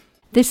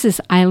This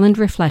is Island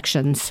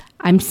Reflections.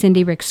 I'm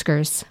Cindy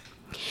Rixkers.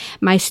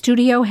 My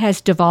studio has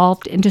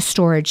devolved into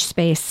storage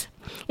space.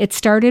 It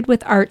started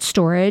with art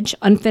storage,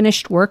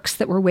 unfinished works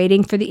that were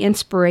waiting for the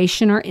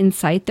inspiration or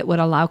insight that would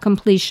allow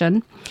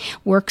completion,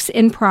 works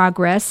in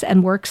progress,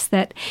 and works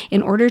that,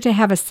 in order to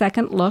have a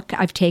second look,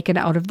 I've taken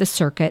out of the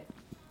circuit.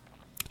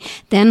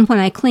 Then, when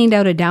I cleaned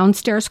out a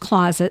downstairs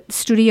closet, the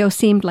studio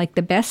seemed like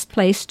the best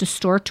place to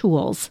store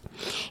tools.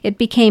 It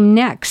became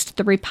next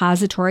the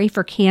repository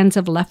for cans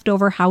of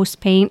leftover house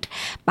paint,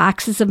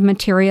 boxes of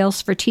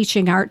materials for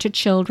teaching art to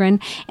children,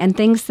 and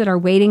things that are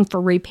waiting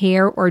for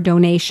repair or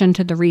donation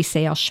to the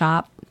resale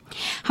shop.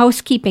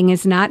 Housekeeping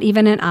is not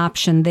even an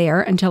option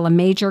there until a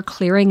major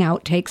clearing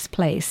out takes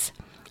place.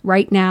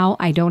 Right now,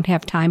 I don't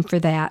have time for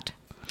that.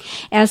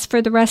 As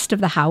for the rest of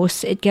the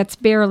house, it gets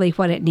barely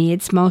what it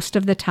needs most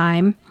of the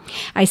time.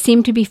 I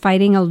seem to be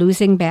fighting a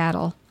losing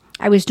battle.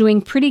 I was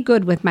doing pretty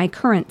good with my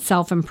current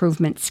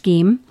self-improvement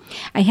scheme.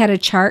 I had a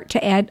chart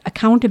to add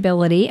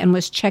accountability and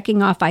was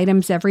checking off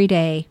items every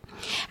day.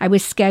 I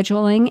was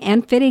scheduling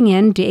and fitting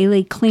in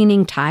daily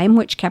cleaning time,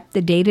 which kept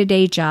the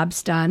day-to-day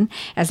jobs done,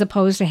 as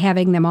opposed to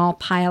having them all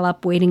pile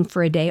up waiting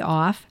for a day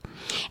off,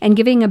 and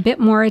giving a bit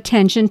more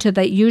attention to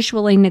the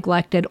usually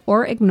neglected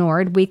or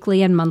ignored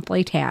weekly and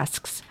monthly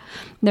tasks.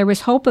 There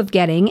was hope of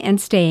getting and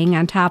staying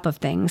on top of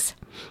things.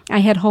 I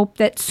had hoped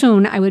that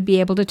soon I would be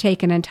able to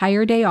take an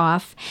entire day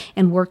off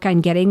and work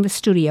on getting the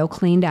studio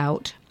cleaned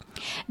out.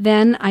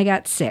 Then I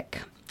got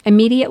sick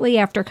immediately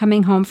after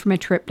coming home from a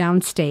trip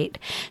downstate.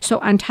 So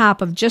on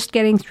top of just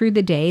getting through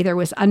the day, there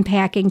was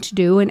unpacking to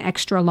do and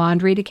extra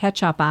laundry to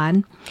catch up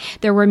on.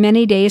 There were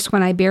many days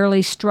when I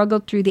barely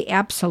struggled through the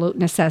absolute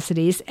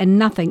necessities and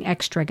nothing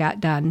extra got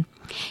done.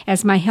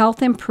 As my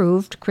health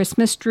improved,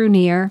 Christmas drew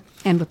near,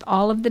 and with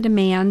all of the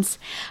demands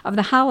of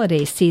the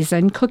holiday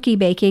season, cookie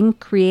baking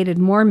created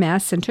more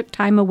mess and took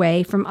time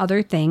away from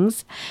other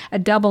things, a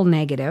double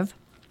negative.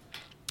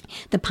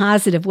 The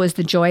positive was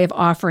the joy of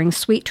offering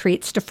sweet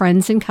treats to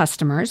friends and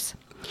customers.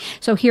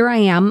 So here I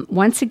am,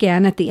 once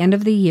again at the end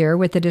of the year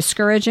with a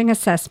discouraging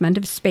assessment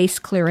of space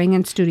clearing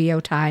and studio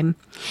time.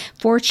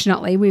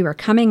 Fortunately, we were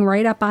coming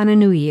right up on a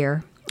new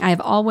year. I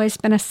have always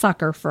been a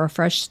sucker for a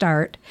fresh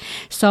start.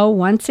 So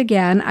once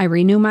again, I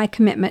renew my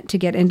commitment to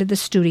get into the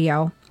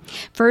studio.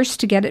 First,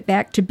 to get it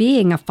back to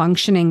being a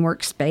functioning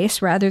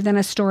workspace rather than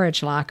a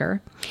storage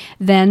locker.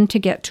 Then to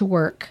get to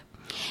work.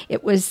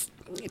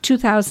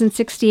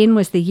 2016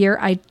 was the year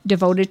I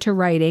devoted to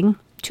writing.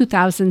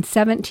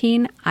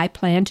 2017, I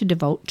plan to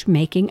devote to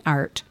making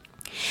art.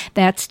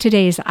 That's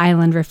today's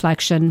Island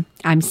Reflection.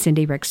 I'm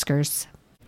Cindy Rixkers.